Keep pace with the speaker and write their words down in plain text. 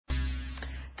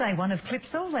Day one of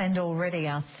Clipsal, and already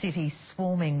our city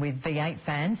swarming with V8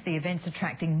 fans. The event's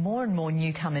attracting more and more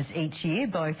newcomers each year,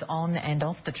 both on and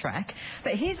off the track.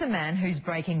 But here's a man who's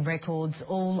breaking records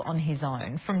all on his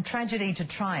own. From tragedy to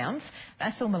triumph,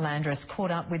 Vasil Melandris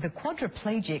caught up with a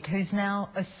quadriplegic who's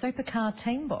now a supercar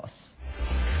team boss.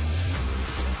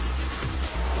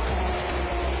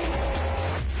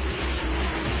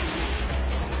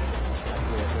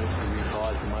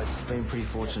 Been pretty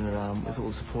fortunate with all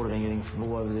the support I've been getting from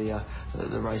all over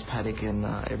the race paddock, and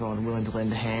everyone willing to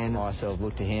lend a hand. I sort of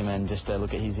look to him and just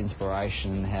look at his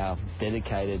inspiration and how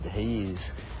dedicated he is,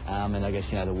 and I guess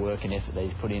the work and effort that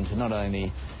he's put into not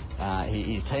only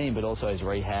his team but also his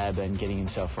rehab and getting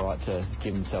himself right to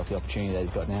give himself the opportunity that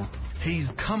he's got now. He's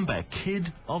comeback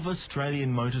kid of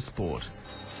Australian motorsport.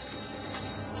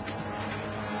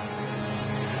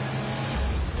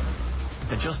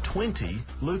 At just 20,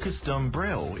 Paul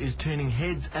Dumbrell is turning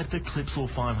heads at the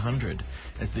Clipsal 500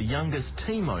 as the youngest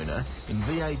team owner in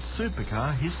V8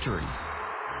 supercar history.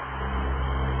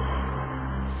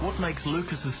 What makes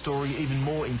Lucas's story even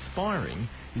more inspiring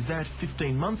is that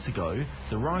 15 months ago,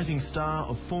 the rising star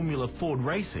of Formula Ford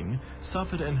racing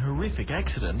suffered an horrific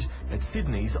accident at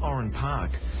Sydney's Oran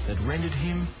Park that rendered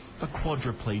him a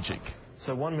quadriplegic.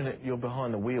 So 1 minute you're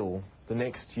behind the wheel, the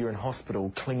next you're in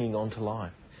hospital clinging on to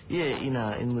life. Yeah,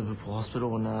 in Liverpool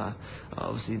Hospital, and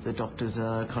obviously the doctors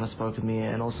kind of spoke with me,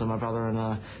 and also my brother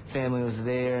and family was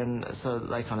there, and so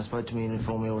they kind of spoke to me and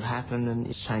informed me what happened, and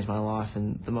it's changed my life.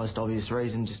 And the most obvious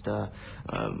reason, just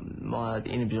my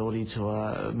inability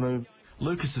to move.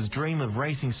 Lucas's dream of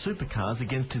racing supercars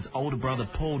against his older brother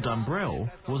Paul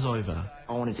Dumbrell was over.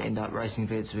 I wanted to end up racing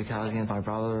V8 supercars against my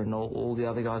brother and all the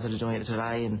other guys that are doing it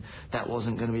today, and that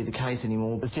wasn't going to be the case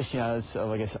anymore. It's just, it's,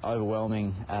 I guess,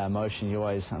 overwhelming emotion. You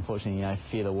always, unfortunately,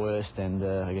 fear the worst, and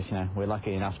I guess, we're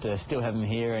lucky enough to still have him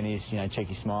here, and his,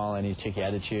 cheeky smile and his cheeky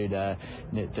attitude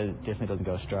definitely doesn't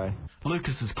go astray.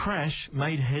 Lucas's crash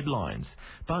made headlines,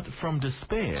 but from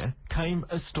despair came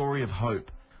a story of hope.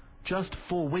 Just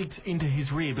 4 weeks into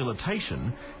his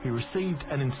rehabilitation, he received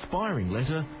an inspiring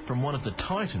letter from one of the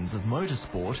titans of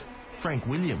motorsport, Frank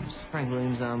Williams. Frank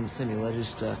Williams sent me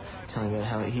letters to tell me about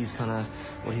how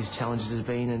what his challenges has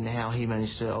been, and how he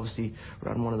managed to obviously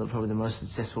run one of probably the most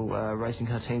successful racing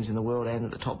car teams in the world, and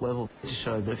at the top level. It just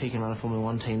showed that if he can run a Formula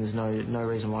 1 team, there's no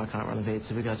reason why I can't run a V8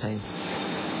 supercar team.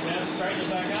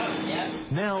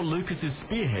 Now Lucas is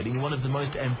spearheading one of the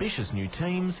most ambitious new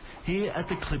teams here at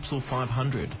the Clipsal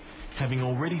 500. Having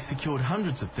already secured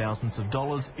hundreds of thousands of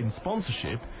dollars in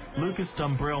sponsorship, Paul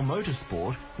Dumbrell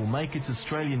Motorsport will make its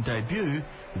Australian debut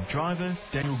with driver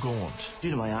Daniel Gaunt.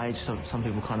 Due to my age, some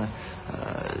people kind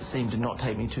of seem to not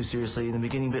take me too seriously in the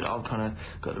beginning, but I've kind of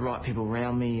got the right people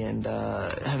around me, and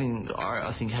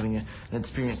I think having an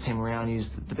experienced team around you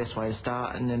is the best way to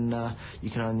start, and then you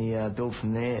can only build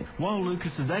from there. While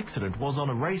Lucas's accident was on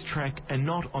a racetrack and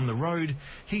not on the road,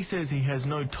 he says he has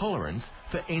no tolerance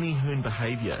for any hoon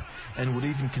behaviour, and would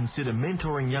even consider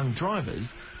mentoring young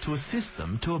drivers to assist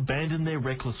them to abandon their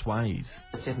reckless ways.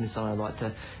 It's definitely something I'd like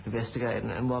to investigate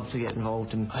and love to get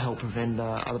involved and help prevent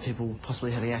other people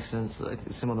possibly having accidents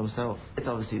similar to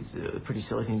themselves. It's a pretty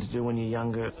silly thing to do when you're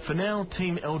younger. For now,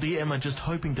 Team LDM are just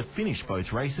hoping to finish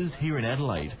both races here in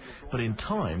Adelaide, but in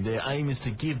time their aim is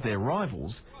to give their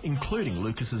rivals, including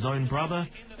Lucas's own brother,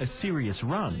 a serious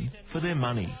run for their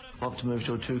money. I'd love to move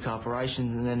to a two-car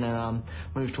operations, and then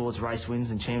move towards race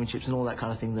wins and championships and all that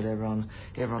kind of thing that everyone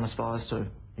aspires to.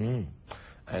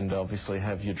 And obviously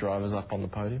have your drivers up on the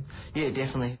podium? Yeah,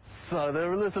 definitely. So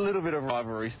there's a little bit of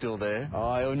rivalry still there.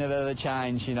 Oh, it'll never ever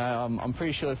change, I'm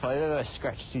pretty sure if I ever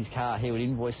scratched his car, he would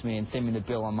invoice me and send me the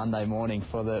bill on Monday morning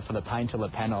for the paint on the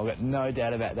panel. I've got no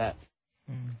doubt about that.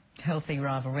 Healthy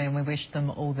rivalry, and we wish them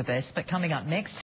all the best. But coming up next...